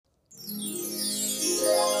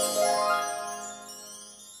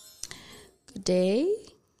day,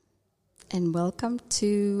 and welcome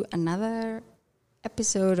to another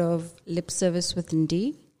episode of Lip Service with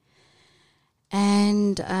Ndie.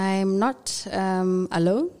 And I'm not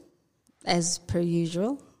alone, as per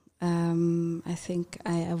usual. I think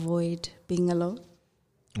I avoid being alone.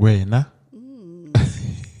 Wait, nah?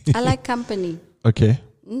 I like company. Okay.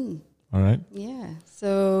 All right. Yeah.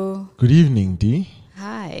 So. Good evening, Dee.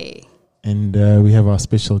 Hi. And we have our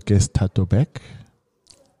special guest, Tato, back.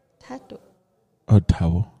 Tato. Oh,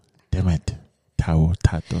 Tao. Damn it. Tao,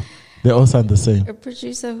 Tato. They all sound the same. A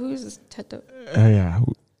producer who's Tato? Yeah.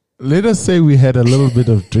 Let us say we had a little bit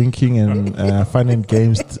of drinking and fun and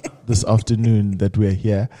games this afternoon that we're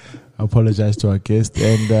here. I apologize to our guest.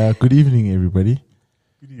 And good evening, everybody.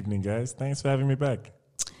 Good evening, guys. Thanks for having me back.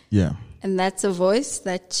 Yeah. And that's a voice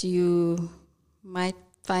that you might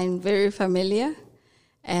find very familiar.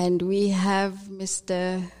 And we have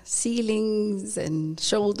Mr. Ceilings and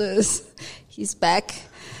Shoulders. He's back.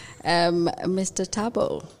 Mr.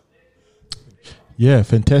 Tabo. Yeah,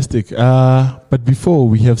 fantastic. But before,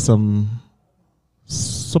 we have some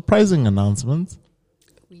surprising announcements.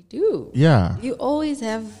 We do. Yeah. You always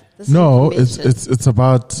have this information. It's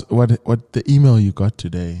about what the email you got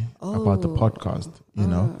today about the podcast, you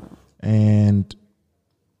know. And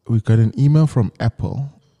we got an email from Apple,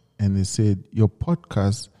 and they said your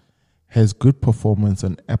podcast has good performance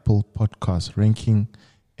on Apple Podcasts, ranking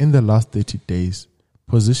in the last 30 days,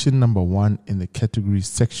 position number 1 in the category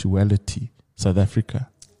sexuality, South Africa.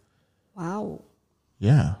 Wow.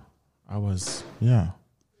 Yeah. Wow.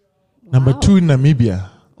 Number 2 in Namibia.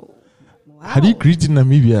 Wow. How do you greet in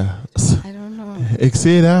Namibia? I don't know.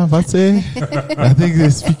 Exeda, what's it? I think they're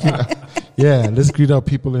speaking. Yeah, let's greet our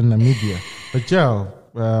people in Namibia. But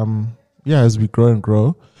as we grow and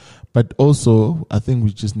grow. But also, I think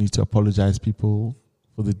we just need to apologize, people,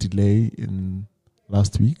 for the delay in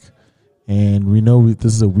last week. And we know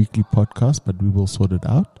this is a weekly podcast, but we will sort it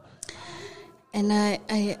out. And I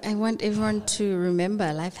want everyone to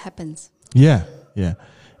remember, life happens. Yeah.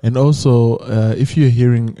 And also, if you're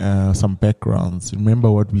hearing some backgrounds, remember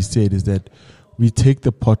what we said is that we take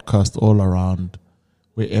the podcast all around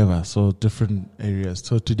wherever, so different areas.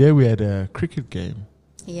 So today we had a cricket game.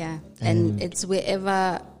 Yeah, and it's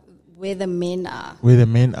where the men are.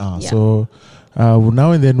 Yeah. So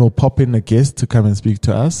now and then we'll pop in a guest to come and speak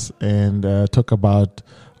to us and talk about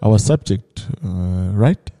our subject,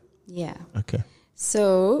 right? Yeah. Okay.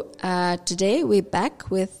 So today we're back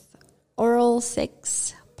with oral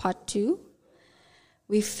sex part 2.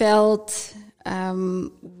 We felt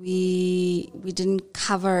we didn't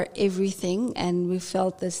cover everything, and we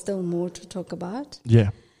felt there's still more to talk about.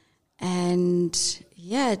 Yeah. And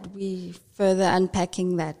we further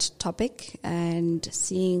unpacking that topic and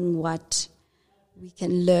seeing what we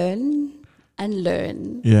can learn.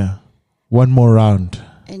 Yeah. One more round.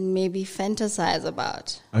 And maybe fantasize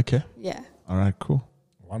about. Okay. Yeah. All right, cool.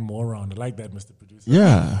 One more round. I like that, Mr. Producer.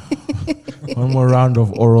 Yeah. One more round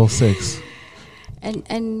of oral sex.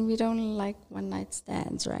 And we don't like one night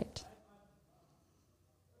stands, right?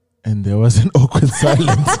 And there was an awkward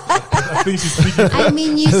silence. I think she's speaking. I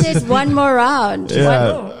mean, you said one more round.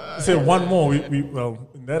 Yeah. I said one more. We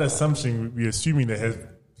in that assumption, we're assuming there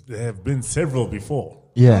have been several before.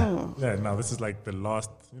 Yeah. Oh. Yeah. Now this is like the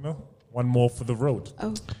last, one more for the road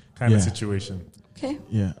kind Yeah. of situation. Okay.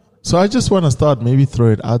 Yeah. So I just want to start, maybe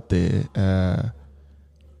throw it out there,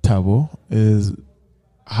 Tabo, is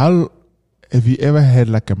how have you ever had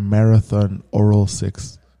like a marathon oral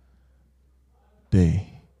sex day?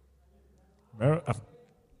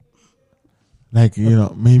 Like,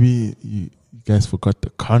 maybe you guys forgot the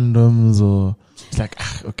condoms, or it's like,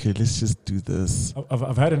 okay, let's just do this.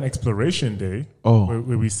 I've had an exploration day where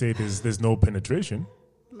we say there's no penetration.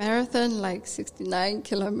 Marathon, like 69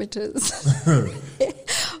 kilometers.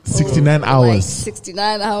 69 hours. Like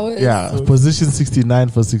 69 hours. Yeah, position 69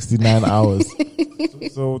 for 69 hours.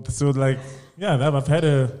 So like, I've had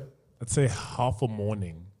I'd say half a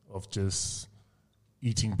morning of just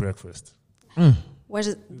eating breakfast.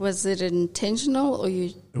 Was it intentional, or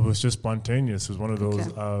you? It was just spontaneous. It was one of those.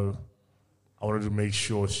 I wanted to make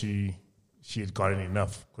sure she had gotten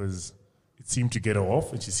enough, because it seemed to get her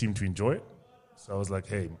off and she seemed to enjoy it. So I was like,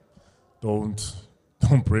 hey, don't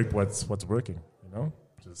break what's working.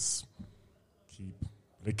 Just keep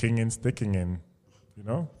licking and sticking, and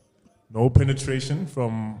no penetration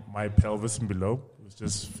from my pelvis and below. It was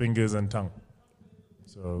just fingers and tongue.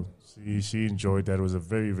 So she enjoyed that. It was a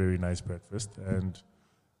very, very nice breakfast, and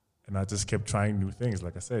I just kept trying new things,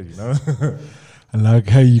 like I said, I like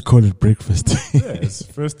how you call it breakfast. Yeah, it's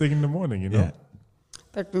first thing in the morning, Yeah.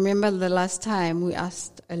 But remember the last time we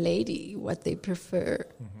asked a lady what they prefer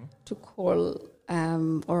to call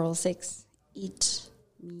oral sex eat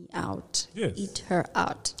me out, Yes. eat her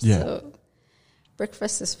out. Yeah. So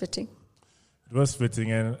breakfast is fitting. It was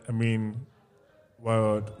fitting, and I mean,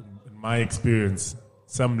 well, in my experience,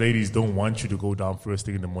 some ladies don't want you to go down first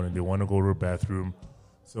thing in the morning. They want to go to the bathroom.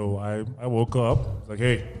 So I woke her up. I was like,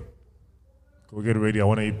 hey, go get ready. I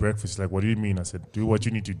want to eat breakfast. She's like, what do you mean? I said, do what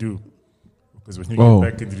you need to do. Because when you get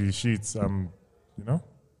back into the sheets, you know?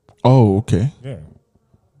 Oh, okay. Yeah.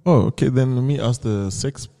 Oh, okay. Then let me ask the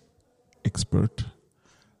sex expert.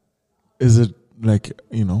 Is it like,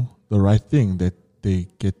 the right thing that they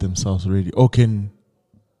get themselves ready? Or can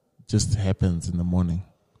just happens in the morning?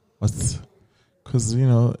 Because,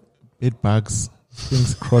 bed bugs,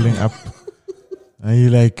 things crawling up. And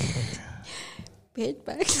you're like... Bed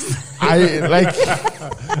bugs?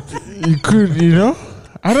 You could,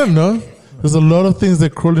 I don't know. There's a lot of things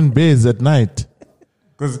that crawl in beds at night.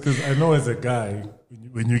 Because I know as a guy,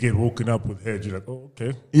 when you get woken up with head, you're like, oh,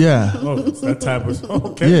 okay. Yeah. Oh, it's that type of,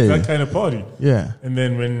 okay, Yeah, it's that kind of party. Yeah. And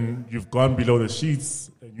then when you've gone below the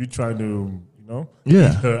sheets and you're trying to,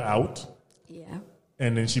 Yeah. eat her out. Yeah.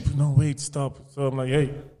 And then she put, no, wait, stop. So I'm like,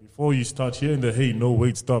 hey, before you start hearing the, hey, no,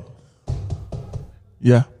 wait, stop.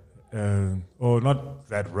 Yeah. Not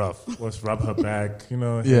that rough. Let's rub her back,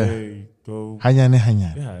 Yeah. hey, go.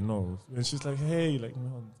 Hanyane. Yeah, I know. And she's like, hey,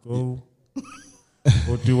 go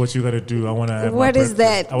do what you got to do. I want to have What my is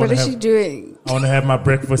that? What is she doing? I want to have my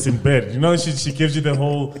breakfast in bed. She gives you the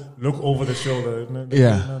whole look over the shoulder.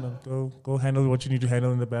 No, go handle what you need to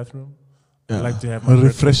handle in the bathroom. Yeah. I'd like to have my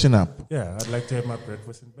refreshing up. Yeah, I'd like to have my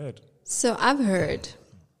breakfast in bed. So I've heard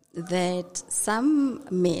that some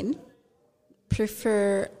men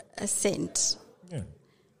prefer a scent, Yeah.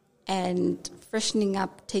 and freshening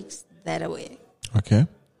up takes that away. Okay.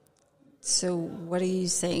 So what are you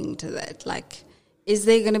saying to that? Like, is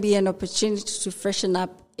there going to be an opportunity to freshen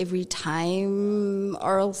up every time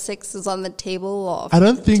oral sex is on the table? Or I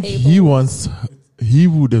don't think he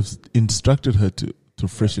would have instructed her to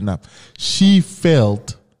freshen up. She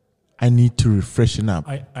felt, I need to freshen up.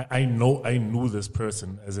 I knew this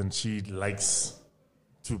person, as in she likes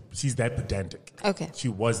to, she's that pedantic. Okay. She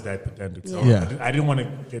was that pedantic. So Yeah. I didn't want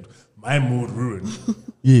to get my mood ruined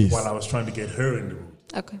Yes. while I was trying to get her in the mood.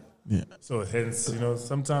 Okay. Yeah. So hence,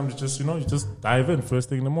 sometimes you just dive in first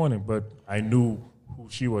thing in the morning. But I knew who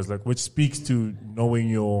she was, like, which speaks to knowing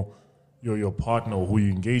your partner or who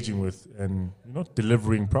you're engaging with, and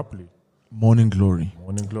delivering properly. Morning glory.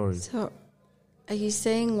 Morning glory. So, are you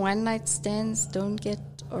saying one night stands don't get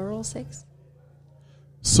oral sex?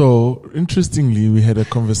 So interestingly, we had a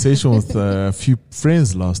conversation with a few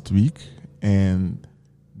friends last week, and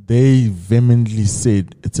they vehemently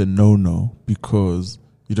said it's a no-no because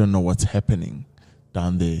you don't know what's happening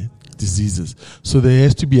down there, diseases. So there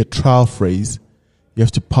has to be a trial phrase. You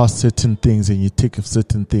have to pass certain things and you take of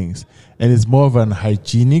certain things. And it's more of an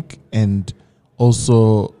hygienic and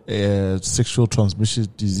also sexual transmission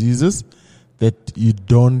diseases that you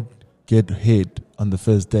don't get head on the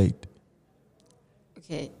first date.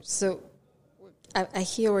 Okay, so I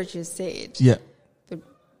hear what you said. Yeah. But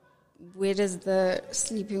where does the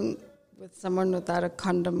sleeping with someone without a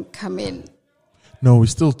condom come in? No, we're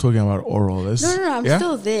still talking about oral. No, I'm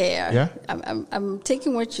still there. Yeah? I'm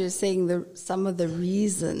taking what you're saying, some of the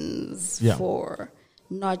reasons for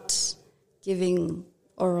not giving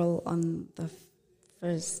oral on the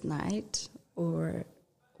first night or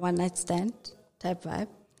one night stand type vibe.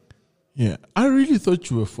 Yeah. I really thought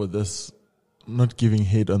you were for this, not giving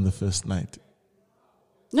head on the first night.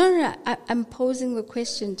 No, I'm posing the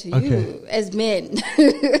question to you as men.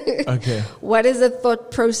 Okay. What is the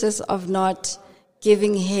thought process of not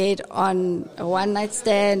giving head on a one-night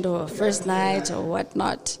stand or a first night or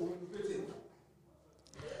whatnot?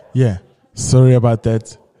 Yeah. Sorry about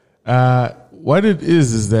that. What it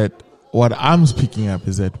is that what I'm picking up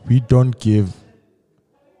is that we don't give.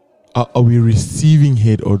 Are we receiving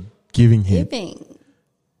head or giving head? Giving.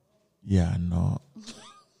 Yeah, no.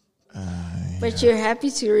 But you're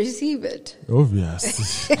happy to receive it.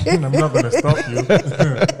 Obvious. I'm not going to stop you.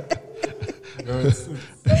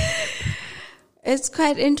 It's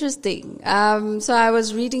quite interesting. So I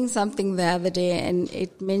was reading something the other day, and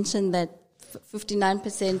it mentioned that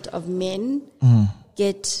 59% of men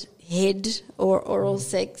get head or oral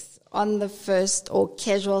sex on the first or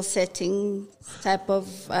casual setting type of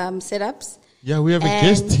setups. Yeah, we have a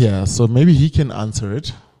guest here, so maybe he can answer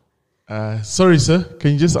it. Sorry, sir.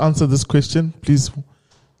 Can you just answer this question, please?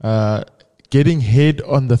 Getting head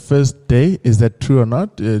on the first day, is that true or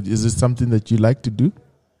not? Is it something that you like to do?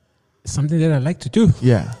 Something that I like to do.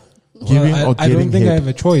 Yeah. Giving or getting I don't think head. I have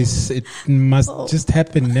a choice. It must just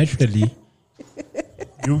happen naturally.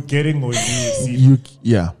 You getting or you receiving?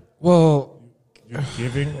 Well, You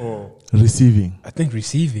giving or Receiving. I think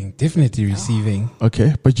receiving, definitely receiving.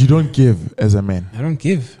 Okay, but you don't give as a man. I don't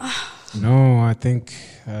give. No, I think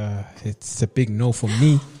it's a big no for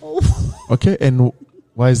me. Okay, and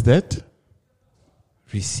why is that?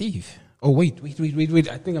 Receive. Oh wait.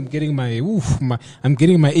 I think I'm getting my I'm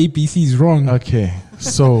getting my ABCs wrong. Okay,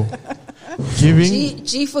 so giving.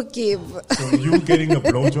 G for give. so you getting a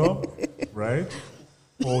blowjob, right?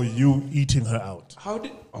 Or you eating her out? How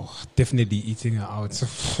did? Oh, definitely eating her out.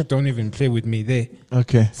 So don't even play with me there.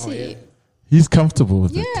 Okay, See, he's comfortable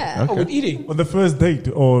with it. Yeah. Oh, Okay. with eating. On the first date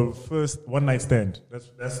or first one night stand?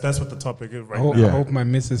 That's what the topic is right now. Yeah. I hope my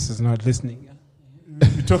missus is not listening.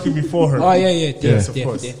 You're talking before her. Oh yeah. Yes, of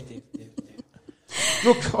course.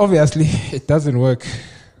 Look, obviously it doesn't work.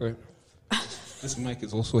 This mic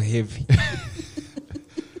is also heavy.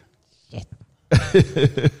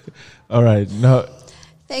 All right. Now,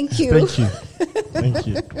 thank you. thank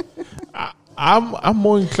you. I'm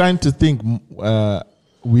more inclined to think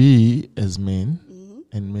we as men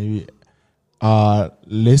and maybe are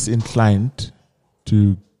less inclined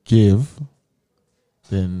to give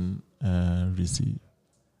than receive.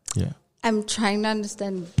 Yeah. I'm trying to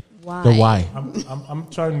understand why. The why. I'm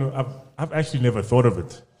trying to. I've actually never thought of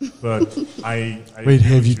it, but I Wait, agree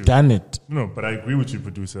have with you done it? No, but I agree with you,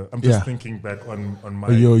 producer. I'm just Yeah. thinking back on my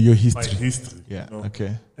Your my history. history. Yeah. you know?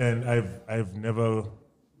 Okay. And I've never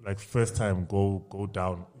like first time go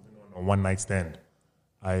down even on a one night stand.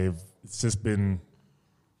 It's just been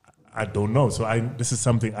I don't know. So this is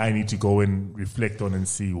something I need to go and reflect on and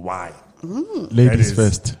see why. Ladies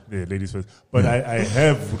first. Yeah, ladies first. But I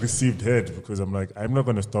have received head because I'm like, I'm not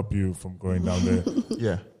going to stop you from going down there.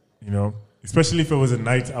 Yeah. You know, especially if it was a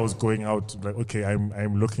night I was going out, like, okay,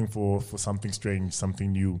 I'm looking for something strange,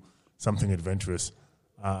 something new, something adventurous.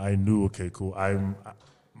 I knew, okay, cool.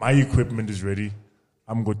 My equipment is ready.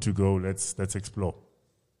 I'm good to go. Let's explore.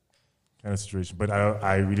 Kind of situation. But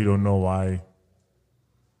I really don't know why.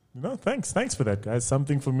 No, thanks for that, guys.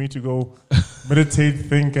 Something for me to go meditate,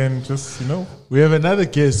 think, and just, We have another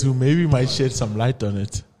guest who maybe might shed some light on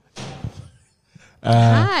it.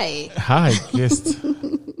 Hi. Hi, guest.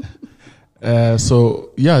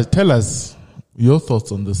 Tell us your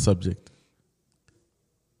thoughts on this subject.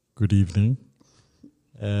 Good evening.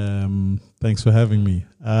 Thanks for having me.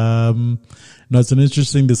 It's an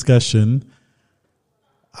interesting discussion.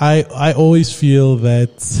 I always feel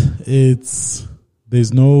that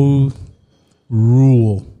there's no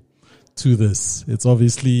rule to this. It's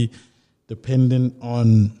obviously dependent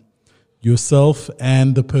on yourself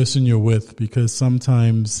and the person you're with, because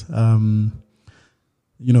sometimes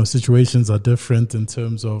situations are different in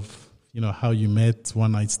terms of how you met,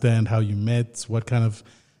 one night stand, how you met, what kind of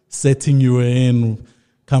setting you were in,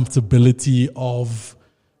 comfortability of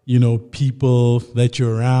people that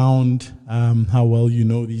you're around, how well you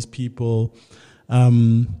know these people.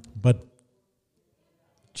 But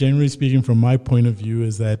generally speaking, from my point of view,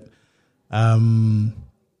 is that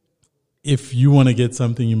if you want to get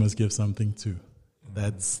something, you must give something too.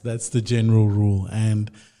 That's the general rule. And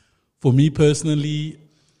for me personally,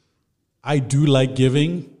 I do like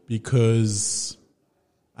giving because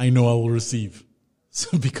I know I will receive.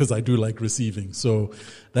 Because I do like receiving. So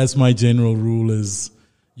that's my general rule is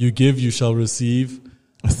you give, you shall receive.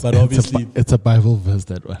 But obviously... It's a Bible verse,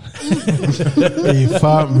 that one.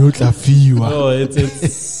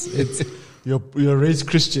 it's You're raised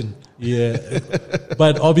Christian. Yeah.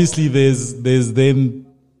 But obviously there's then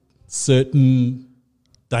certain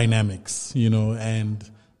dynamics, and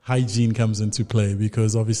hygiene comes into play,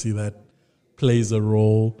 because obviously that plays a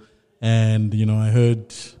role. And, I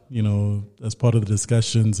heard, as part of the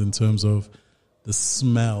discussions in terms of the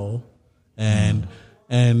smell and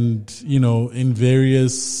in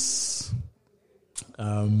various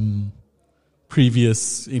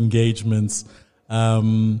previous engagements,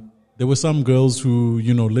 there were some girls who,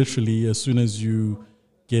 literally as soon as you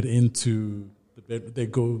get into the bed, they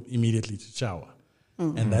go immediately to shower.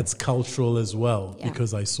 Mm-hmm. And that's cultural as well,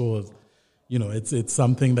 because I saw, it's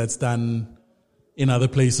something that's done in other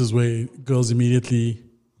places where girls immediately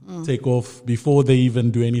take off before they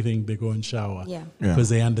even do anything. They go and shower because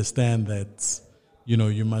they understand that,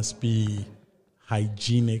 you must be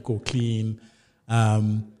hygienic or clean.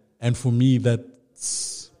 And for me,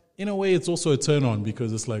 that's, in a way, it's also a turn on,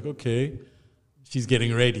 because it's like, okay, she's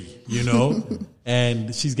getting ready,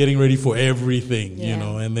 and she's getting ready for everything,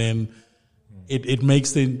 and then it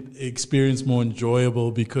makes the experience more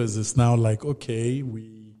enjoyable, because it's now like, okay,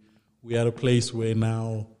 we're at a place where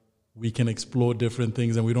now we can explore different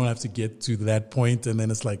things, and we don't have to get to that point, and then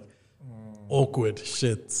it's like awkward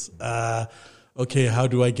shit. okay, how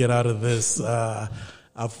do I get out of this?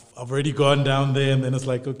 I've already gone down there, and then it's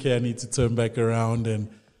like, okay, I need to turn back around, and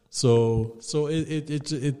so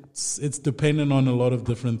it's dependent on a lot of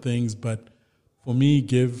different things. But for me,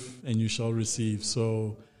 give and you shall receive.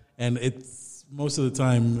 So, and it's most of the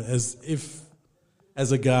time as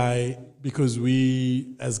a guy, because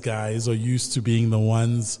we as guys are used to being the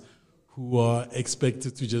ones who are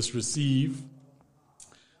expected to just receive.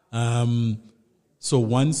 So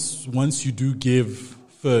once you do give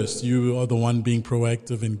first, you are the one being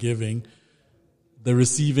proactive in giving, the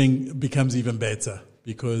receiving becomes even better,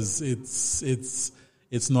 because it's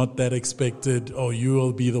not that expected, oh, you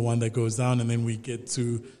will be the one that goes down, and then we get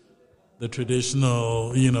to the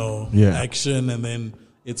traditional, action, and then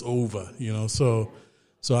it's over, So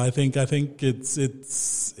I think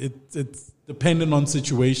it's dependent on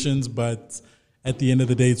situations, but at the end of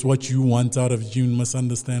the day, it's what you want out of it. You must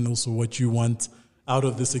understand also what you want out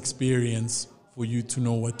of this experience for you to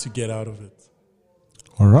know what to get out of it.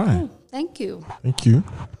 All right. Thank you. Thank you.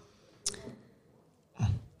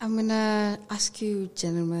 I'm going to ask you,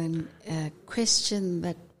 gentlemen, a question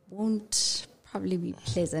that won't probably be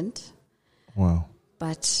pleasant. Wow.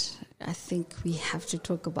 But I think we have to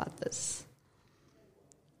talk about this.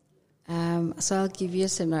 So I'll give you a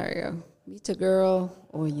scenario. Meet a girl,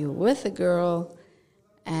 or you're with a girl,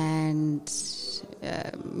 and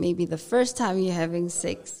maybe the first time you're having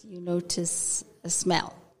sex, you notice a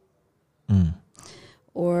smell.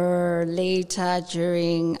 Or later,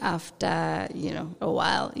 during, after, a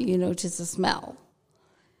while, you notice a smell.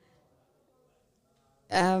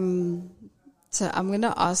 So I'm going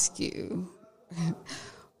to ask you,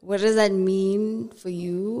 what does that mean for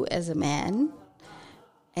you as a man?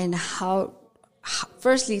 And how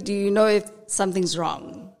firstly, do you know if something's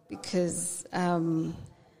wrong? Because as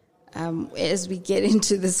we get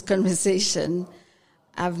into this conversation,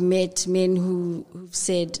 I've met men who've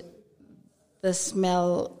said the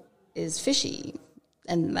smell is fishy,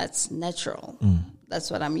 and that's natural. That's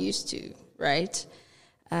what I'm used to, right?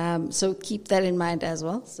 So keep that in mind as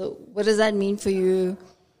well. So what does that mean for you?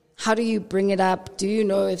 How do you bring it up? Do you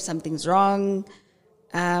know if something's wrong?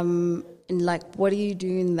 And what do you do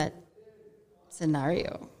in that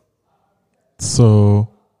scenario? So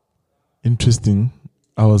interesting.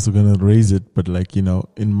 I was going to raise it, but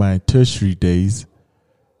in my tertiary days,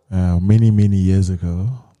 many, many years ago,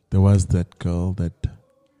 there was that girl that,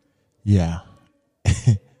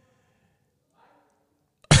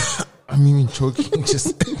 I'm even choking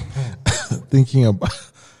just thinking about,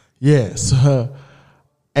 so,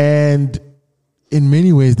 and in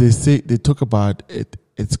many ways they talk about it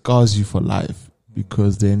scars you for life,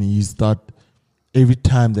 because then you start, every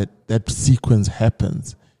time that sequence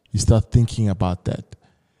happens, you start thinking about that.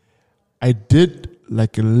 I did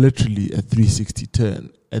literally a 360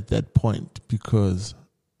 turn at that point, because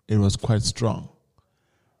it was quite strong.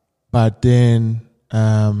 But then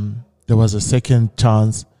there was a second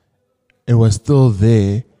chance. It was still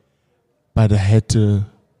there, but I had to,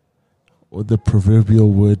 or the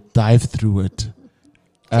proverbial word, dive through it.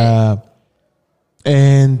 But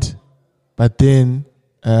then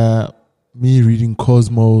me reading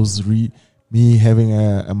Cosmos, me having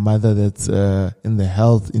a mother that's in the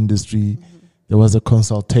health industry, there was a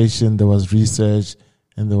consultation, there was research,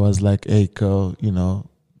 and there was hey girl,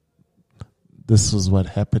 this was what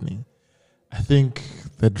happening. I think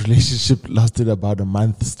that relationship lasted about a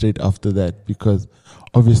month straight after that, because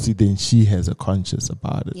obviously then she has a conscience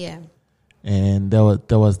about it. Yeah. And there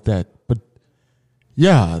was that. But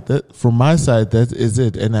that from my side, that is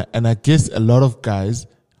it. And I guess a lot of guys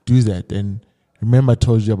do that. And remember I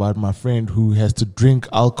told you about my friend who has to drink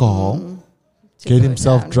alcohol, get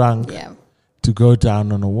himself drunk to go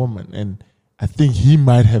down on a woman. And I think he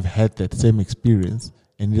might have had that same experience,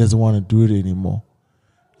 and he doesn't want to do it anymore.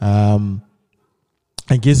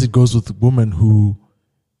 I guess it goes with women who,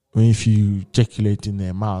 if you ejaculate in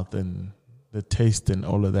their mouth and the taste and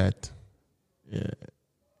all of that,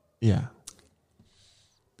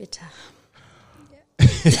 Bitter.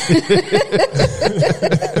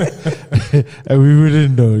 And we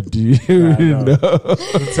wouldn't know, do you? We wouldn't know.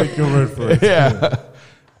 We'll take your word for it.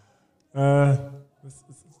 It's a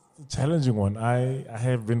challenging one. I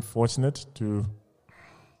have been fortunate to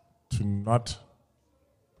not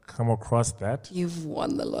come across that. You've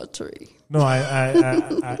won the lottery. No,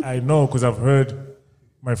 I know, because I've heard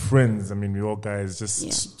my friends. I mean, we all guys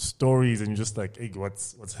just stories, and you're just like, hey,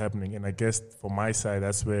 what's happening? And I guess for my side,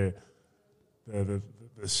 that's where the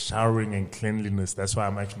showering and cleanliness. That's why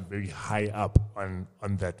I'm actually very high up on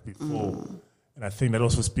that before, and I think that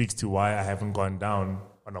also speaks to why I haven't gone down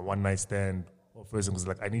on a one night stand or first, because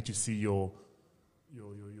I need to see your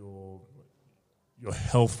your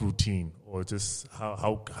health routine, or just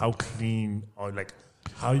how clean, or like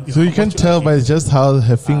how. So you can tell by just how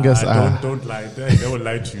her fingers are. Don't lie. They will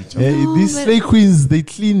lie to you. Yeah, these slay queens, they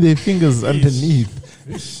clean their fingers underneath.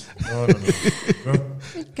 No.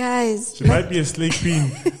 Guys, She might be a slay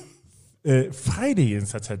queen Friday and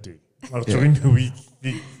Saturday, or during the week.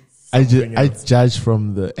 I judge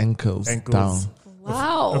from the ankles down.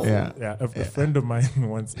 wow. A friend of mine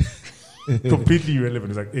once, completely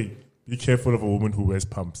irrelevant, is like, hey, be careful of a woman who wears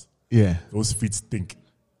pumps. Yeah. Those feet stink.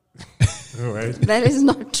 Right? That is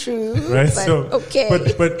not true. Right? But So, okay. but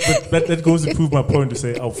that goes to prove my point, to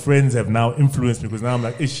say our friends have now influenced me, because now I'm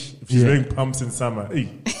like, ish, if she's wearing pumps in summer, hey,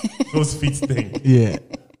 those feet stink. Yeah.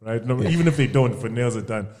 Right? No, even if they don't, if her nails are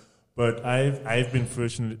done. But I've been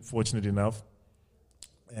fortunate enough,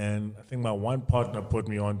 and I think my one partner put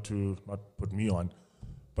me on,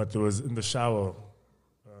 but there was in the shower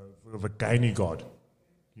of a gynae guard,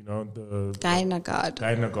 you know, the Gynae guard.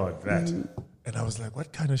 that. And I was like,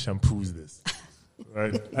 what kind of shampoo is this?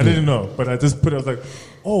 Right? I didn't know, but I was like,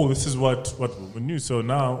 oh, this is what women use. So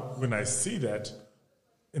now when I see that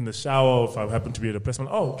in the shower, if I happen to be at a place, I'm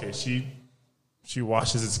like, oh, okay, she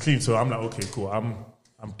washes, it's clean. So I'm like, okay, cool. I'm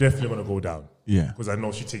definitely going to go down. Yeah. Because I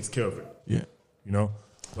know she takes care of it. Yeah. You know?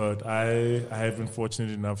 But I have been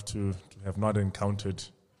fortunate enough to have not encountered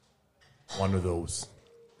one of those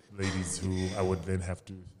ladies who I would then have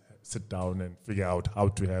to sit down and figure out how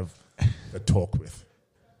to have a talk with,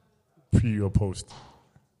 pre or post.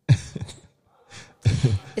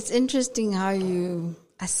 It's interesting how you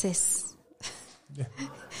assess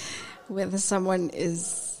whether someone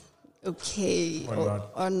is okay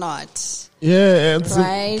or not. Yeah, and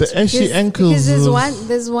Right? the ashy ankles. Because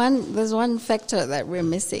there's one factor that we're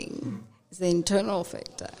missing. It's the internal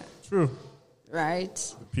factor. True. Right?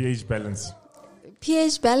 The pH balance.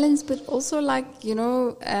 pH balance, but also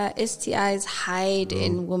STIs hide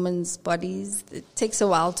in women's bodies. It takes a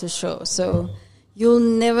while to show. So you'll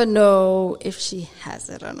never know if she has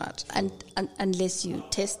it or not unless you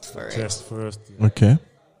test for it. Test first. Okay.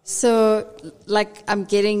 So, I'm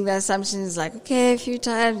getting the assumption is okay, a few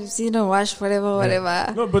times, you've seen her wash,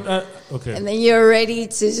 whatever. No, but okay. And then you're ready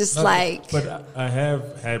to just But I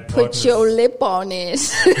have had put partners. your lip on it.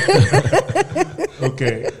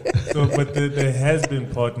 Okay. So, but there has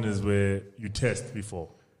been partners where you test before.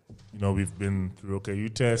 You know, we've been through, okay, you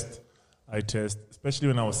test, I test, especially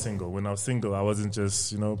when I was single. When I was single, I wasn't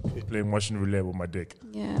just, playing Russian roulette with my dick.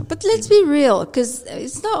 Yeah, but let's be real, because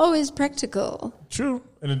it's not always practical. True.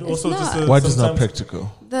 And it also just... What is not practical?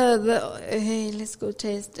 Hey, let's go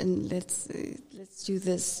test and let's do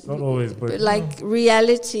this. Not always, but...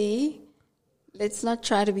 reality, let's not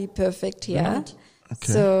try to be perfect here. Right.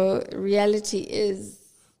 Okay. So reality is...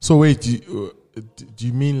 So wait, do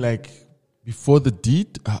you mean before the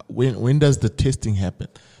deed? When does the testing happen?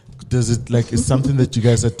 Does it is something that you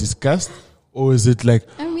guys have discussed, or is it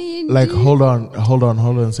hold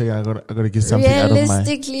on, say I gotta get something out of my...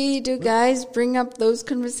 Realistically, do guys bring up those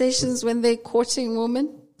conversations when they're courting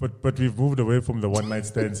women? But we've moved away from the one night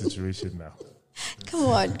stand situation now. Come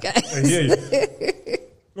on, guys. I hear you.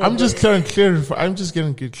 No, I'm just getting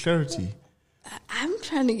clarity. I'm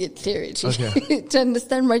trying to get clarity Okay. to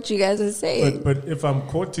understand what you guys are saying. But if I'm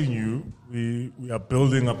courting you, we are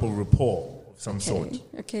building up a rapport of some sort.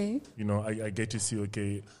 Okay. I get to see,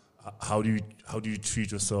 okay, how do you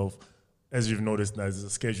treat yourself? As you've noticed, now there's a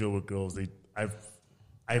schedule with girls. I've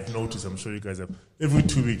noticed, I'm sure you guys have, every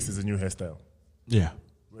 2 weeks there's a new hairstyle. Yeah.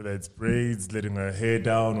 Whether it's braids, letting her hair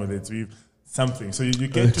down, whether it's weave, something. So you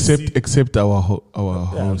get to see... Except our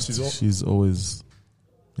host. She's always...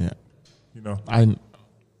 Yeah.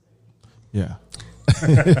 Yeah.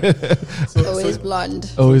 Always blonde.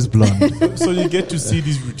 Always blonde. So you get to see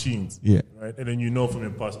these routines. Yeah. Right? And then from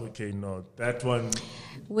your past, okay, no, that one...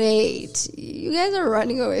 Wait, you guys are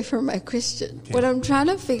running away from my question. Okay. What I'm trying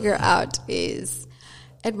to figure out is,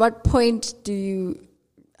 at what point do you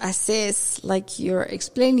assess, you're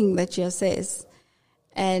explaining that you assess,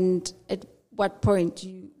 and at what point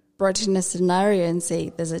you brought in a scenario and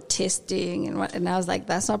say there's a testing and I was like,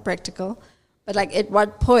 that's not practical. But at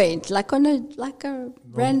what point? On a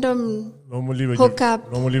random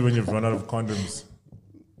hookup. Normally when you've run out of condoms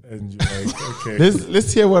and you're okay.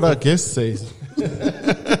 Let's hear what our guest says.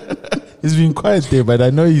 He's been quiet there, but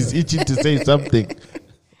I know he's itching to say something.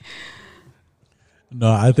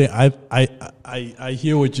 No, I think I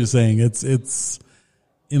hear what you're saying. It's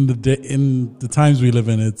in the times we live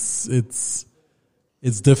in. It's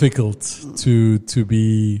difficult to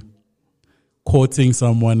be courting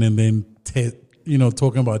someone and then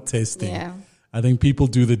talking about testing. Yeah. I think people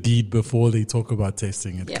do the deed before they talk about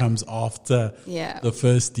testing. It Yeah. comes after Yeah. the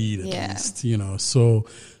first deed, at Yeah. least,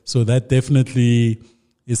 So that definitely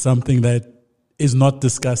is something that is not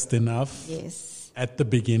discussed enough Yes. at the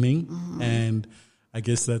beginning. And I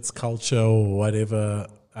guess that's culture or whatever.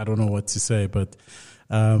 I don't know what to say, but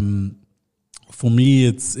for me,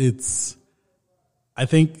 it's. I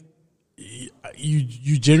think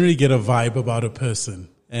you generally get a vibe about a person,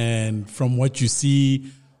 and from what you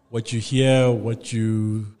see, what you hear, what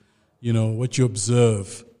you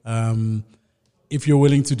observe. If you're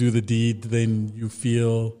willing to do the deed, then you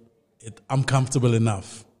feel I'm comfortable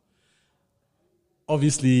enough.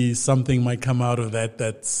 Obviously, something might come out of that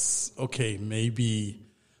that's okay, maybe,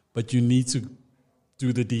 but you need to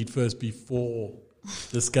do the deed first before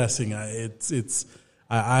discussing. I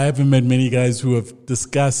haven't met many guys who have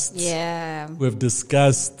discussed,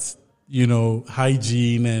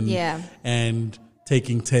 hygiene and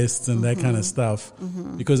taking tests and that kind of stuff.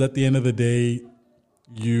 Because at the end of the day,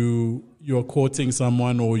 you're courting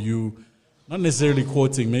someone, or you not necessarily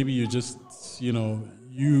courting. Maybe you just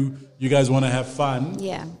you guys want to have fun.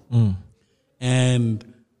 Yeah.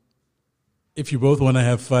 And if you both want to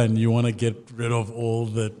have fun, you want to get rid of all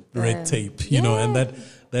the red tape, and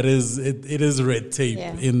that is it is red tape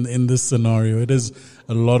in this scenario. It is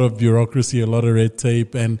a lot of bureaucracy, a lot of red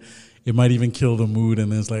tape, and it might even kill the mood.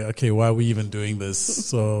 And it's like, okay, why are we even doing this?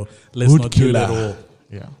 So let's Mood not do it at killer. all.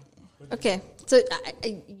 Yeah. Okay. So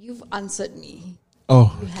you've answered me.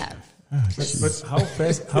 Oh, You have. But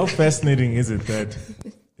how fascinating is it that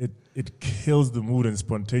it kills the mood and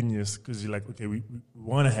spontaneous, because you're like, okay, we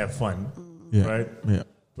want to have fun, yeah. right? Yeah.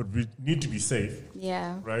 But we need to be safe,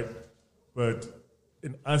 Yeah. right? But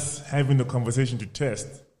in us having the conversation to test,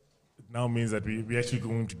 it now means that we're actually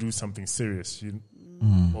going to do something serious,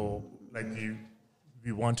 or like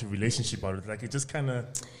we want a relationship out of it. Like it just kind of.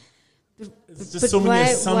 It's just But so many why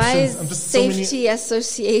assumptions. is safety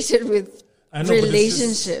associated with I know, but it's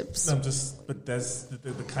relationships? but that's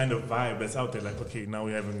the kind of vibe that's out there. Like, okay, now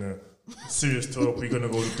we're having a serious talk. We're gonna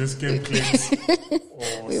go to this game clicks,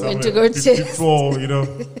 or We went to go test. before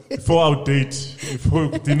our date, before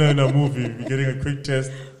dinner in a movie. We're getting a quick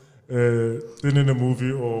test, dinner in a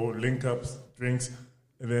movie, or link ups, drinks,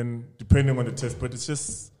 and then depending on the test. But it's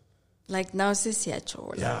just Like now,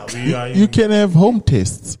 Sisiacho. we are. You can have home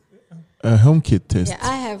tests, home kit tests. Yeah,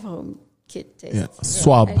 I have home kit tests. Yeah.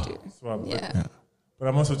 Swab. I do. Swab, Yeah. But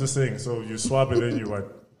I'm also just saying, so you swab it, then you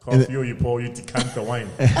what? Coffee, or you decant the wine.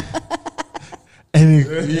 And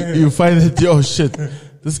you find that, oh shit,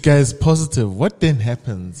 this guy is positive. What then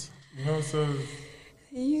happens? So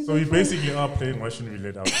You we basically are playing Russian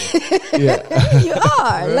roulette out there. Yeah. you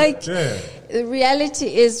are. Like, Yeah. the reality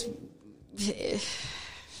is,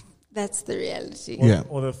 that's the reality. Yeah.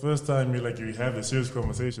 Or the first time you have the serious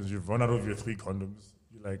conversations, you've run out of your 3 condoms.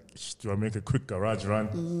 You're like, do I make a quick garage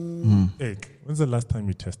run? Hey, when's the last time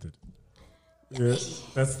you tested? Yeah,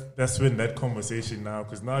 that's when that conversation now,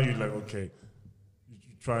 because now you're like, okay,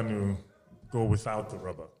 you're trying to go without the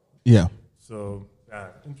rubber. Yeah. So,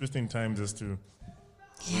 interesting times as to,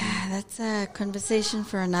 Yeah, that's a conversation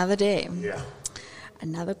for another day. yeah.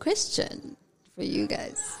 Another question for you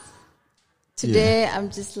guys. Today, I'm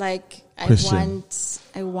just like, I Question. want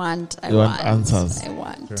You want answers. I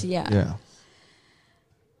want, Okay. Yeah.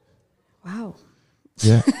 Wow.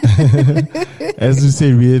 Yeah. As we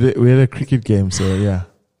say, we had a cricket game, so yeah.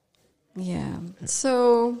 Yeah.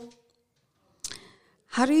 So,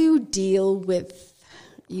 how do you deal with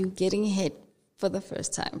you getting hit for the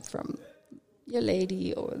first time from your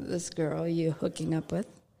lady or this girl you're hooking up with?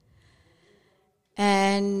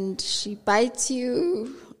 And she bites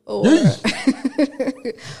you, or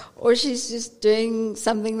or she's just doing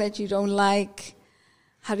something that you don't like.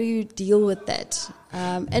 How do you deal with that?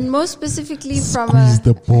 And most specifically from Squeeze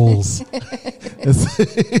the balls.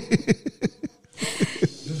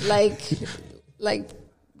 like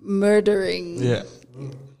murdering. Yeah.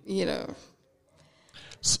 You know.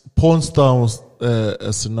 Porn stars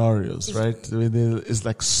scenarios, right? It's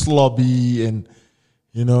like slobby, and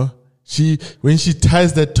when she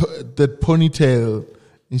ties that ponytail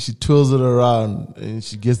and she twirls it around and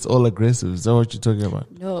she gets all aggressive. Is that what you're talking about?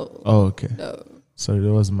 No. Oh, okay. No. Sorry,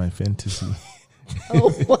 that was my fantasy.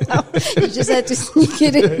 Oh wow! You just had to sneak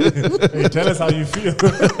it in. Hey, tell us how you feel.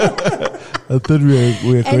 I thought we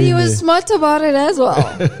were And going he was there. smart about it as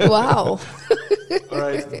well. Wow. All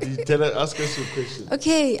right, ask us your question.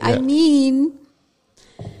 Okay, Yeah. I mean,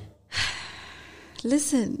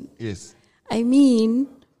 listen. Yes. I mean,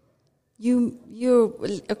 you're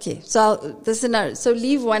okay. So the scenario. So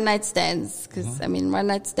leave one night stands, because I mean, one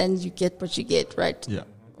night stands, you get what you get, right? Yeah.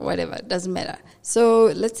 whatever, it doesn't matter. So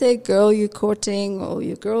let's say a girl you're courting or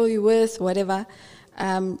your girl you're with, whatever,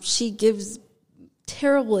 she gives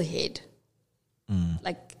terrible head.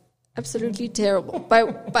 Like absolutely terrible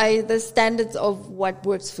by the standards of what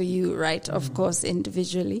works for you, right? Of course,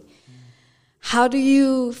 individually. How do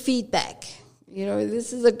you feedback? You know,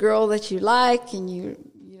 this is a girl that you like and you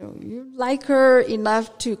like her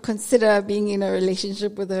enough to consider being in a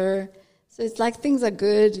relationship with her. So it's like things are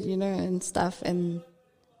good, you know, and stuff. But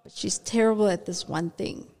she's terrible at this one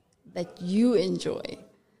thing that you enjoy.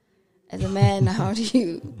 As a man, how do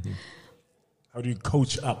you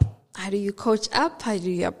coach up? How do you coach up? How do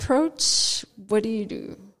you approach? What do you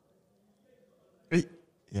do?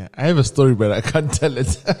 Yeah, I have a story, but I can't tell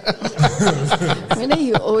it. I know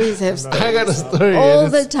you always have stories. I got a story. All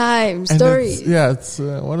the time. Stories. It's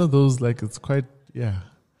one of those, like, it's quite,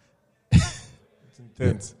 It's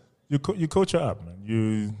intense. You coach her up, man.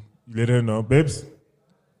 You let her know, babes,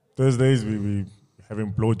 Thursdays we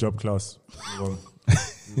having blowjob class.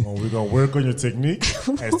 We're going to work on your technique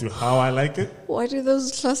as to how I like it. What do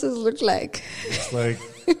those classes look like? It's like...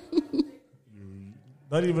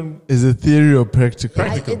 Not even... Is it theory or practical?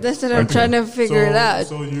 That's what I'm trying to figure it out.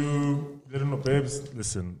 So you let them know, babes,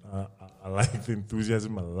 listen, I like the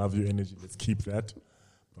enthusiasm, I love your energy, let's keep that.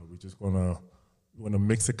 But we just want to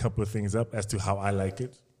mix a couple of things up as to how I like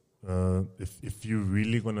it. If you're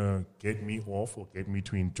really going to get me off or get me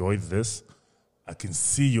to enjoy this, I can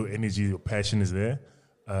see your energy, your passion is there,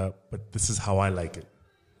 but this is how I like it,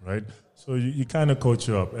 right? So you kind of coach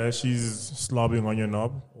her up. As she's slobbing on your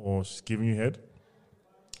knob or she's giving you head,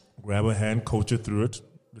 grab her hand, coach her through it.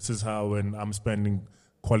 This is how, when I'm spending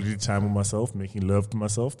quality time with myself, making love to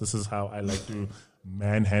myself, this is how I like to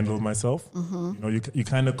manhandle myself. Mm-hmm. You know, you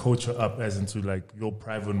kind of coach her up as into like your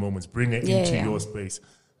private moments. Bring her into your space.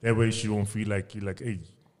 That way she won't feel like you're like, hey,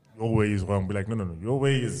 your way is wrong. Be like, no, your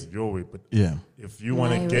way is your way. But if you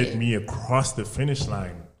want to get me across the finish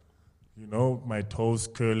line, you know, my toes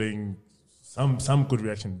curling, some good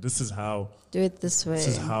reaction. This is how... Do it this way. This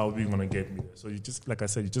is how we're going to get me there. So you just, like I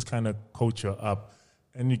said, you just kind of coach her up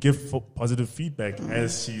and you give positive feedback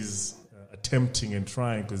as she's attempting and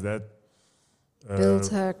trying, because that... builds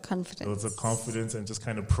her confidence. Builds her confidence and just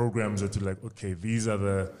kind of programs her to like, okay, these are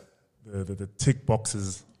the tick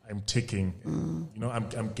boxes I'm ticking. You know,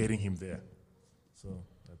 I'm getting him there. So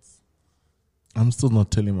that's... I'm still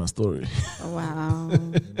not telling my story. Wow. You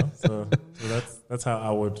know? So that's how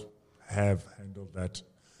I would have handled that.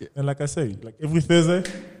 And like I say, like every Thursday,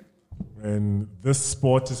 when this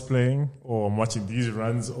sport is playing, or I'm watching these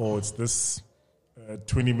runs, or it's this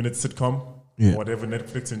 20-minute sitcom, or whatever,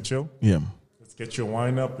 Netflix and chill. Yeah. Let's get your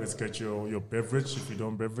wine up. Let's get your beverage. If you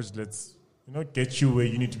don't beverage, let's get you where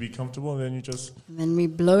you need to be comfortable. And then you just... And then we're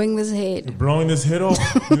blowing this head. You're blowing this head off.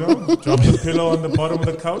 Drop the pillow on the bottom of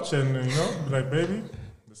the couch and, be like, baby,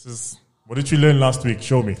 this is... What did you learn last week?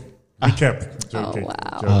 Show me. Recap. Joking.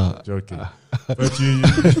 Oh, wow. Joking. But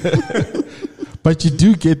but you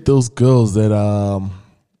do get those girls that are,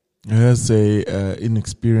 let's say,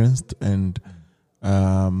 inexperienced, and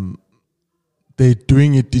they're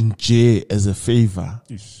doing it in J as a favor.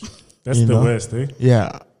 That's the worst, eh?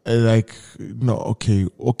 Yeah. Like, no, okay.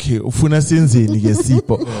 Ufuna senzeni ke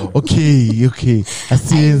sipho. Okay. I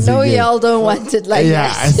know y'all don't want it like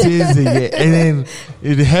that. Yeah, and then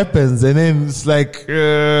it happens, and then it's like,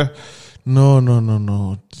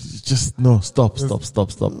 no. Just no, stop.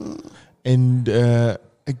 And I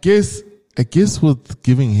guess with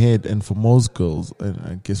giving head, and for most girls, and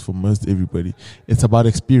I guess for most everybody, it's about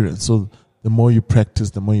experience. So the more you practice,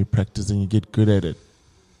 and you get good at it.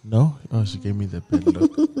 No? Oh, she gave me that bad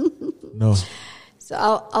look. No. So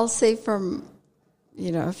I'll say from,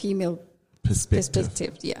 a female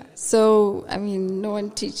perspective. Yeah. So, I mean, no one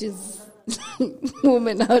teaches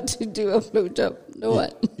women how to do a blowjob. No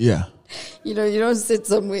one. Yeah. You don't sit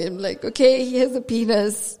somewhere and like, okay, here's a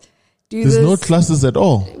penis. There's no classes at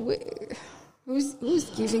all. Who's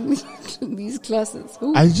giving these classes?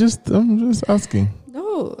 Who? I'm just asking.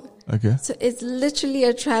 No. Okay. So it's literally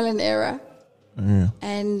a trial and error. Yeah.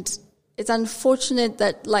 And it's unfortunate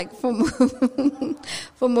that, like, for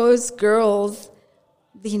most girls,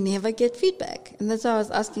 they never get feedback. And that's why I was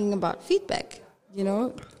asking about feedback,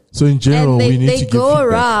 So in general, and we need to they give go feedback.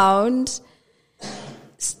 around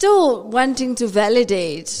still wanting to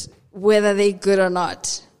validate whether they're good or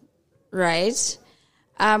not, right?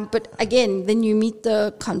 But again, then you meet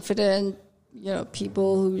the confident,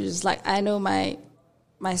 people who just like, I know my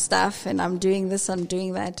stuff, and I'm doing this, I'm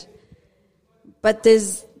doing that. But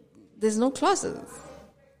there's no classes.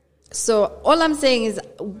 So all I'm saying is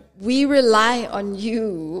we rely on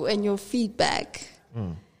you and your feedback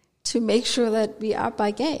to make sure that we are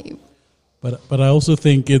by game. But I also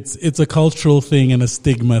think it's a cultural thing and a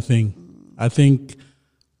stigma thing. I think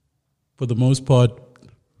for the most part,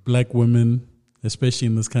 black women, especially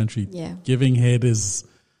in this country, giving head is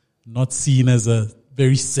not seen as a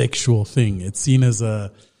very sexual thing. It's seen as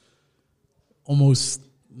a almost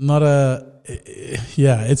not a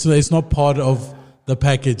it's not part of the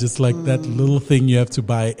package. It's like that little thing you have to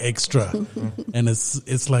buy extra, and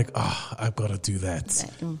it's like, I've got to do that,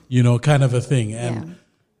 kind of a thing. And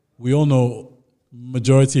we all know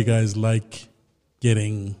majority of guys like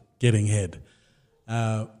getting head,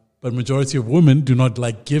 but majority of women do not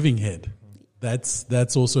like giving head.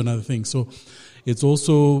 That's also another thing. So it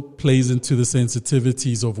also plays into the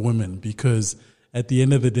sensitivities of women, because at the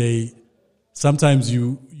end of the day, sometimes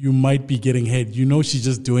you might be getting head. She's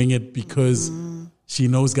just doing it because she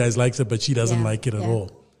knows guys likes it, but she doesn't like it at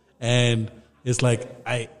all. And it's like,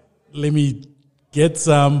 let me get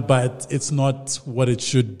some, but it's not what it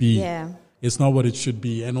should be. Yeah. It's not what it should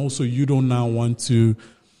be. And also you don't now want to,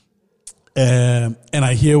 and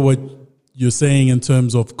I hear what you're saying in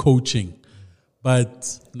terms of coaching,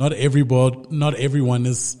 but not everyone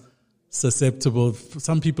is susceptible.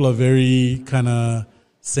 Some people are very kind of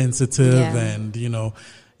sensitive, and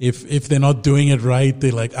if they're not doing it right,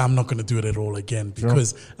 they're like, I'm not going to do it at all again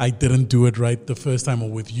because I didn't do it right the first time or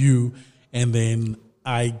with you, and then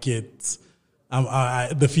I get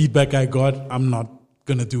the feedback I got, I'm not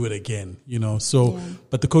going to do it again, so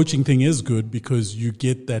but the coaching thing is good because you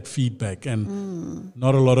get that feedback, and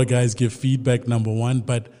not a lot of guys give feedback, number one.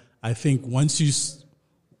 But I think once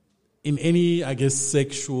in any, I guess,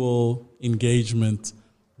 sexual engagement,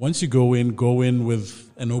 once you go in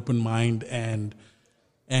with an open mind and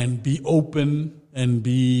be open and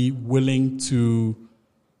be willing to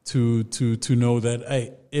know that,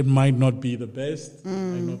 hey, it might not be the best,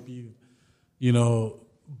 might not be,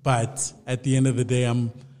 but at the end of the day,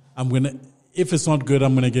 I'm gonna, if it's not good,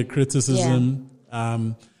 I'm gonna get criticism,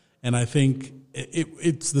 and I think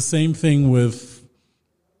it's the same thing with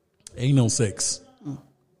anal sex.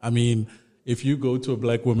 I mean, if you go to a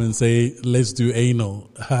black woman and say, let's do anal,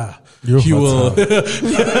 she will.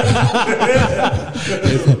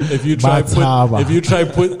 if you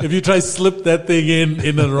try slip that thing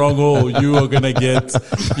in the wrong hole, you are gonna get,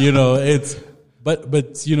 but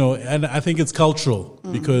and I think it's cultural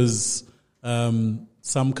because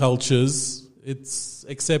some cultures it's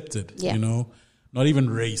accepted, not even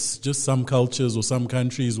race, just some cultures or some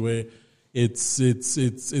countries where it's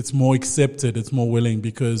more accepted, it's more willing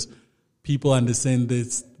because people understand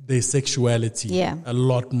their sexuality a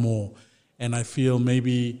lot more. And I feel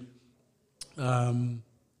maybe in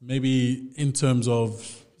terms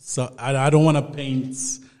of, I don't want to paint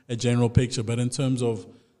a general picture, but in terms of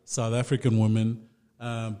South African women,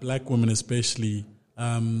 black women especially,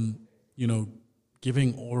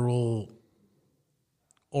 giving oral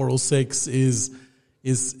sex is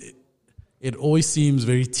it always seems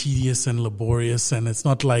very tedious and laborious, and it's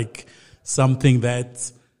not like something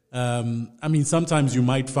that, sometimes you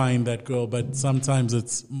might find that girl, but sometimes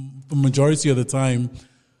it's, the majority of the time,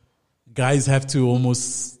 guys have to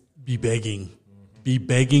almost be begging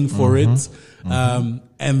for it. And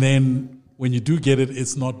then when you do get it,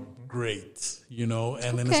 it's not great,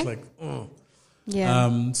 and then it's like, oh.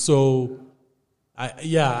 Yeah. So,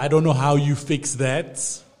 I don't know how you fix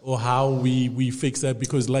that, or how we fix that,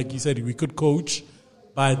 because like you said, we could coach,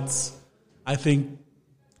 but I think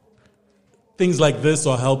things like this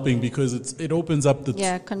are helping because it opens up the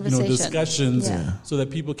discussions so that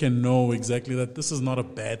people can know exactly that this is not a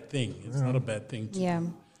bad thing. It's not a bad thing.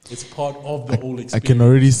 It's part of the whole experience. I can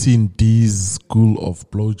already see Dee's school of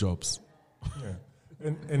blowjobs. Yeah.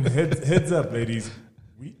 And heads up, ladies,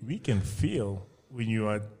 we can feel when you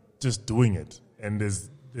are just doing it. And there's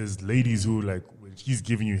ladies who, like, when she's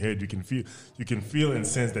giving you head, you can feel and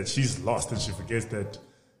sense that she's lost and she forgets that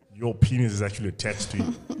your penis is actually attached to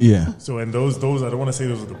you. Yeah. So, and those I don't want to say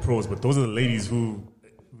those are the pros, but those are the ladies who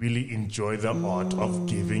really enjoy the art of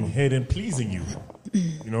giving head and pleasing you,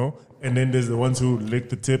 And then there's the ones who lick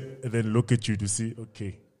the tip and then look at you to see,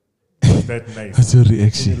 okay, is that nice? What's your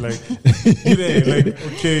reaction?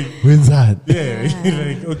 Okay. When's that?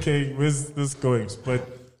 Yeah. Okay, where's this going? But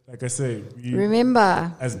like I say,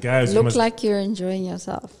 remember, as guys, look like you're enjoying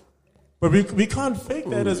yourself. But we can't fake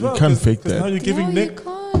that as well. We can't fake that. Now you're giving you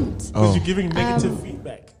can't. Because you're giving negative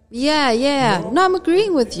feedback. Yeah. No, I'm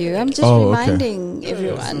agreeing with you. I'm just reminding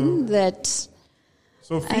everyone that.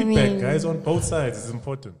 So feedback, guys, on both sides is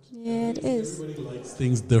important. Yeah, it is. Everybody likes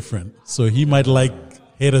things different. So he might like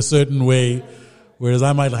head a certain way, whereas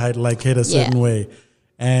I might like head a certain way.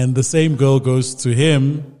 And the same girl goes to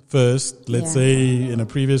him first, let's say in a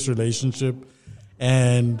previous relationship,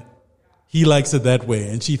 and he likes it that way,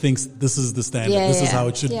 and she thinks this is the standard, this is how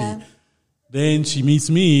it should be. Then she meets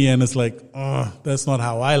me, and it's like, oh, that's not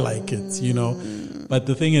how I like it, you know. But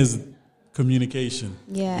the thing is, communication.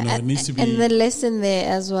 Yeah, you know, it needs to be. And the lesson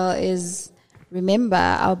there as well is, remember,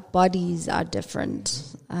 our bodies are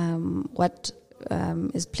different. What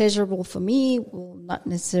is pleasurable for me will not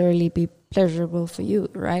necessarily be pleasurable for you,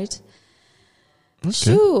 right? Okay.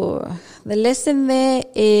 Sure. The lesson there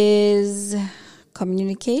is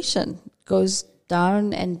communication. Goes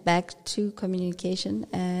down and back to communication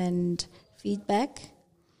and feedback.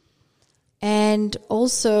 And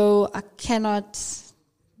also, I cannot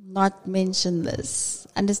not mention this,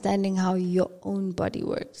 understanding how your own body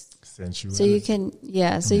works. So you can,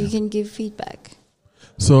 you can give feedback.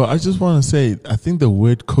 So I just want to say, I think the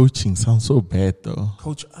word coaching sounds so bad though.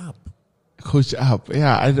 Coach up. Coach up.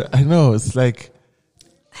 Yeah, I know. It's like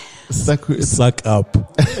suck up.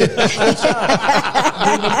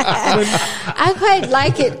 I quite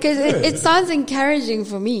like it because it sounds encouraging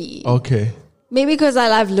for me. Okay. Maybe because I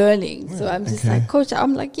love learning. So I'm just like, coach,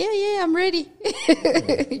 I'm like, yeah, I'm ready.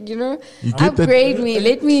 You know, upgrade me.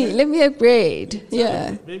 Let me upgrade.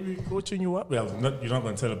 Yeah. Maybe coaching you up. Well, you're not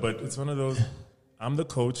going to tell her, but it's one of those, I'm the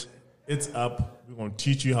coach. It's up. We're going to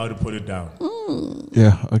teach you how to put it down.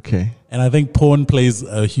 Yeah, okay. And I think porn plays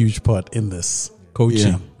a huge part in this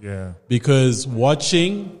coaching. Yeah. Because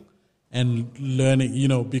watching and learning, you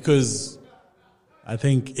know, because I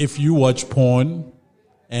think if you watch porn,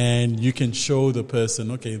 and you can show the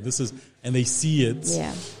person, okay, this is, and they see it,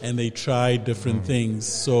 and they try different things.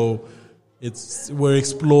 So we're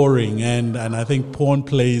exploring, and I think porn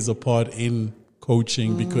plays a part in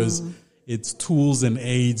coaching because it's tools and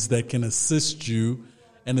aids that can assist you,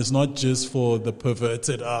 and it's not just for the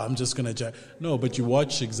perverted. I'm just gonna no, but you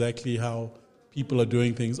watch exactly how people are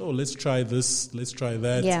doing things. Oh, let's try this, let's try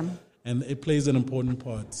that, and it plays an important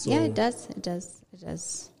part. So it does.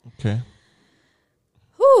 Okay.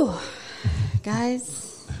 Whew.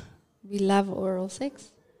 Guys, we love oral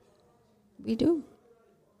sex. We do.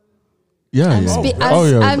 Yeah, I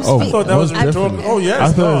thought that was rhetorical. Oh, yes.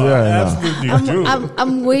 I thought, absolutely.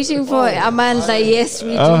 I'm waiting for Amanda. Yes,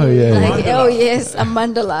 we do. Oh, yeah. Like, yes,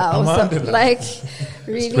 Amandala. Or something. Like,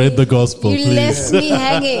 really. Spread the gospel, you please. left me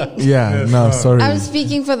hanging. Yeah, no, sorry. I'm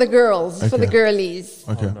speaking for the girls, for the girlies.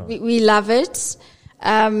 Okay. Oh, no. We love it.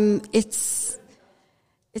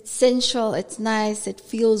 It's sensual, it's nice, it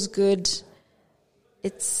feels good.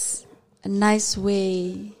 It's a nice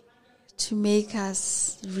way to make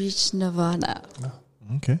us reach nirvana.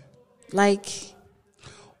 Okay. Like,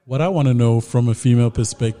 what I want to know from a female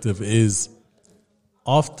perspective is,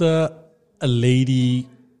 after a lady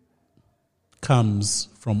comes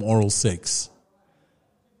from oral sex,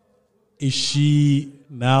 is she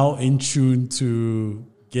now in tune to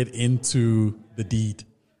get into the deed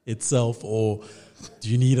itself, or do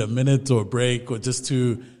you need a minute or a break or just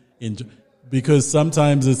to enjoy? Because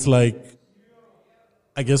sometimes it's like,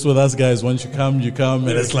 I guess with us guys, once you come,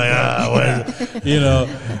 and it's like, you know.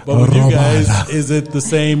 But with you guys, is it the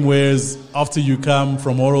same? Whereas after you come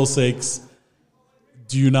from oral sex,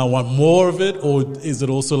 do you now want more of it, or is it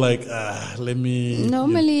also like, let me?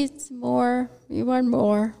 Normally, it's more. You want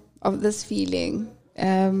more of this feeling,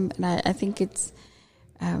 and I think it's.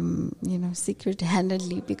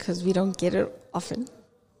 Secret-handedly, because we don't get it often,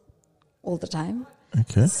 all the time.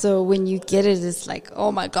 Okay. So when you get it, it's like,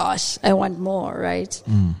 oh my gosh, I want more, right?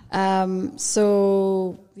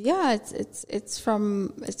 So yeah, it's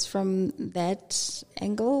from that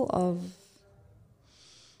angle of,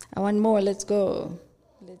 I want more. Let's go.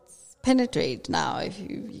 Let's penetrate now. If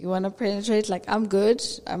you want to penetrate, like, I'm good.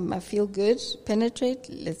 I feel good. Penetrate.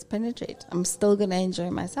 Let's penetrate. I'm still gonna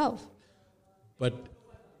enjoy myself. But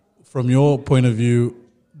from your point of view,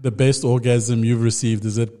 the best orgasm you've received,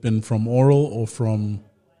 has it been from oral or from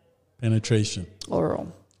penetration?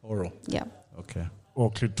 Oral. Yeah. Okay. Or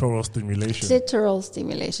clitoral stimulation. Clitoral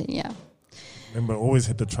stimulation, yeah. Remember, always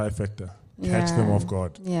hit the trifecta. Catch them off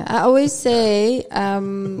guard. Yeah, I always say...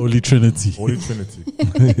 Holy Trinity. Holy Trinity.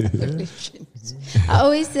 I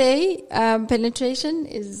always say penetration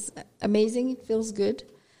is amazing. It feels good.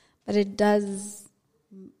 But it does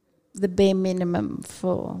the bare minimum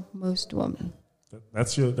for most women.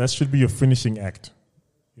 That should be your finishing act.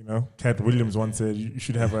 You know, Cat Williams once said you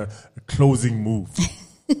should have a closing move,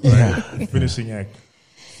 right? Finishing act.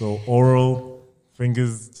 So oral,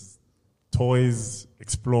 fingers, toys,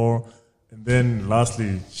 explore, and then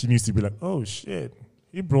lastly, she needs to be like, "Oh shit,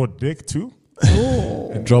 he brought dick too."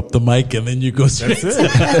 And drop the mic, and then you go straight. That's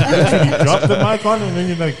it. You drop the mic on, and then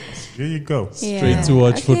you're like, "Here you go, straight to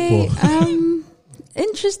watch football."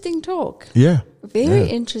 Interesting talk. Yeah. Very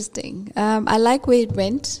Yeah. interesting. I like where it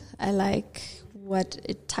went. I like what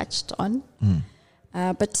it touched on.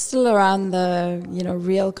 But still around the,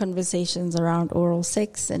 real conversations around oral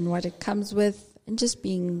sex and what it comes with, and just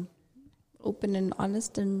being open and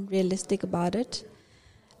honest and realistic about it.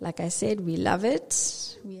 Like I said, we love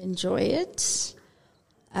it. We enjoy it.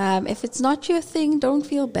 If it's not your thing, don't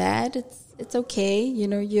feel bad. It's okay.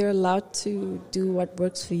 You're allowed to do what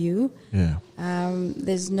works for you. Yeah.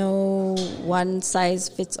 There's no one size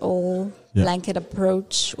fits all blanket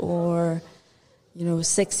approach or,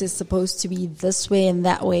 sex is supposed to be this way and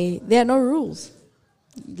that way. There are no rules.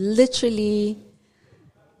 Literally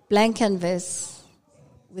blank canvas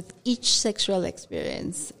with each sexual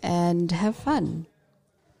experience and have fun.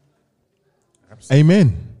 Absolutely.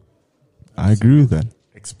 Amen. I agree with that.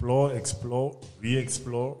 Explore,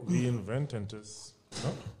 re-explore, reinvent, and just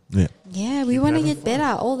Yeah. Yeah, we Keep want to having get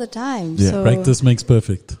better all the time. Yeah. So, Practice makes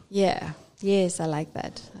perfect. Yeah. Yes, I like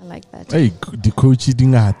that. Hey, the coach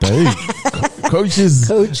eating at coaches.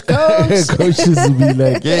 Coach. Coaches will be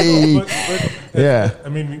like, hey. Yeah. I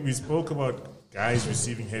mean, we spoke about guys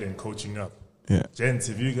receiving head and coaching up. Yeah. Gents,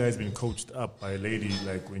 have you guys been coached up by a lady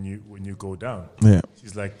like when you go down? Yeah.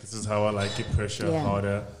 She's like, this is how I like it, pressure, Yeah.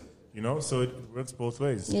 harder. So it works both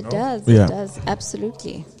ways. It does. Yeah. It does.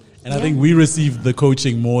 Absolutely. And I think we receive the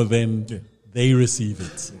coaching more than Yeah. they receive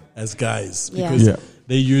it as guys, Yeah. because Yeah.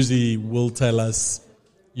 they usually will tell us,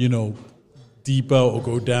 deeper or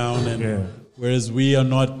go down, and whereas we are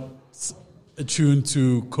not attuned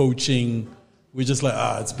to coaching, we're just like,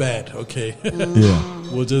 it's bad, okay.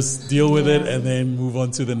 Yeah. We'll just deal with it and then move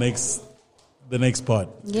on to the next part.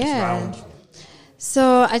 Yeah. Round.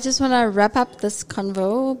 So I just want to wrap up this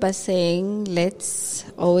convo by saying let's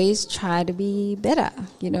always try to be better.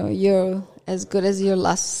 You're as good as your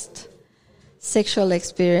last sexual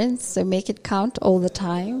experience, so make it count all the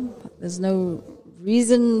time. There's no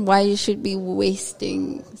reason why you should be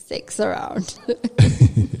wasting sex around.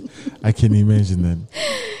 I can imagine that.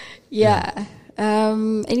 Yeah.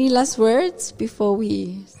 Any last words before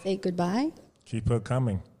we say goodbye? Keep her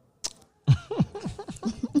coming.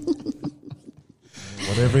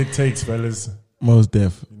 Whatever it takes, fellas. Most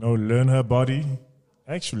deaf. Learn her body.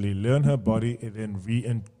 Actually, learn her body and then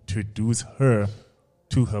reintroduce her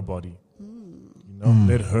to her body.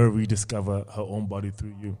 Let her rediscover her own body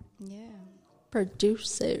through you. Yeah.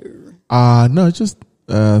 Producer. No, just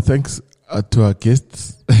thanks to our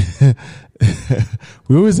guests.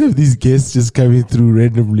 We always have these guests just coming through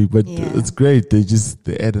randomly, but it's great. They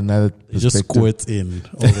add another perspective. They just squirt in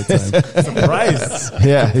all the time. Surprise!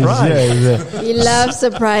 Yeah. We love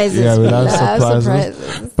surprises. Yeah, we love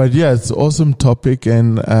surprises. But yeah, it's an awesome topic,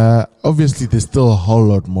 and obviously there's still a whole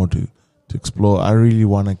lot more to explore. I really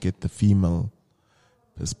want to get the female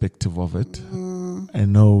perspective of it. I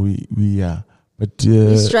know we are. But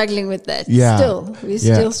we're struggling with that. Yeah, We're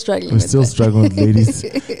still struggling. We're still struggling with ladies.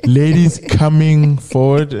 Ladies coming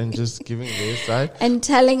forward and just giving their side and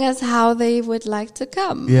telling us how they would like to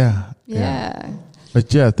come. Yeah. But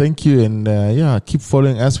thank you, and keep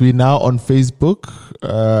following us. We're now on Facebook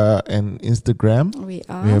and Instagram. We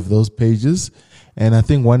are. We have those pages, and I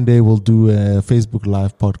think one day we'll do a Facebook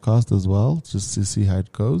Live podcast as well, just to see how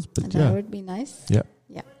it goes. But that would be nice. Yeah.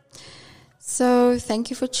 So thank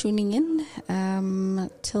you for tuning in.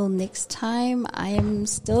 Till next time, I am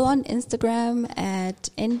still on Instagram at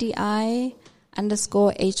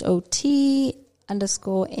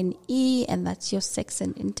NDI_HOT_NE, and that's your sex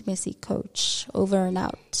and intimacy coach. Over and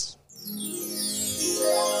out.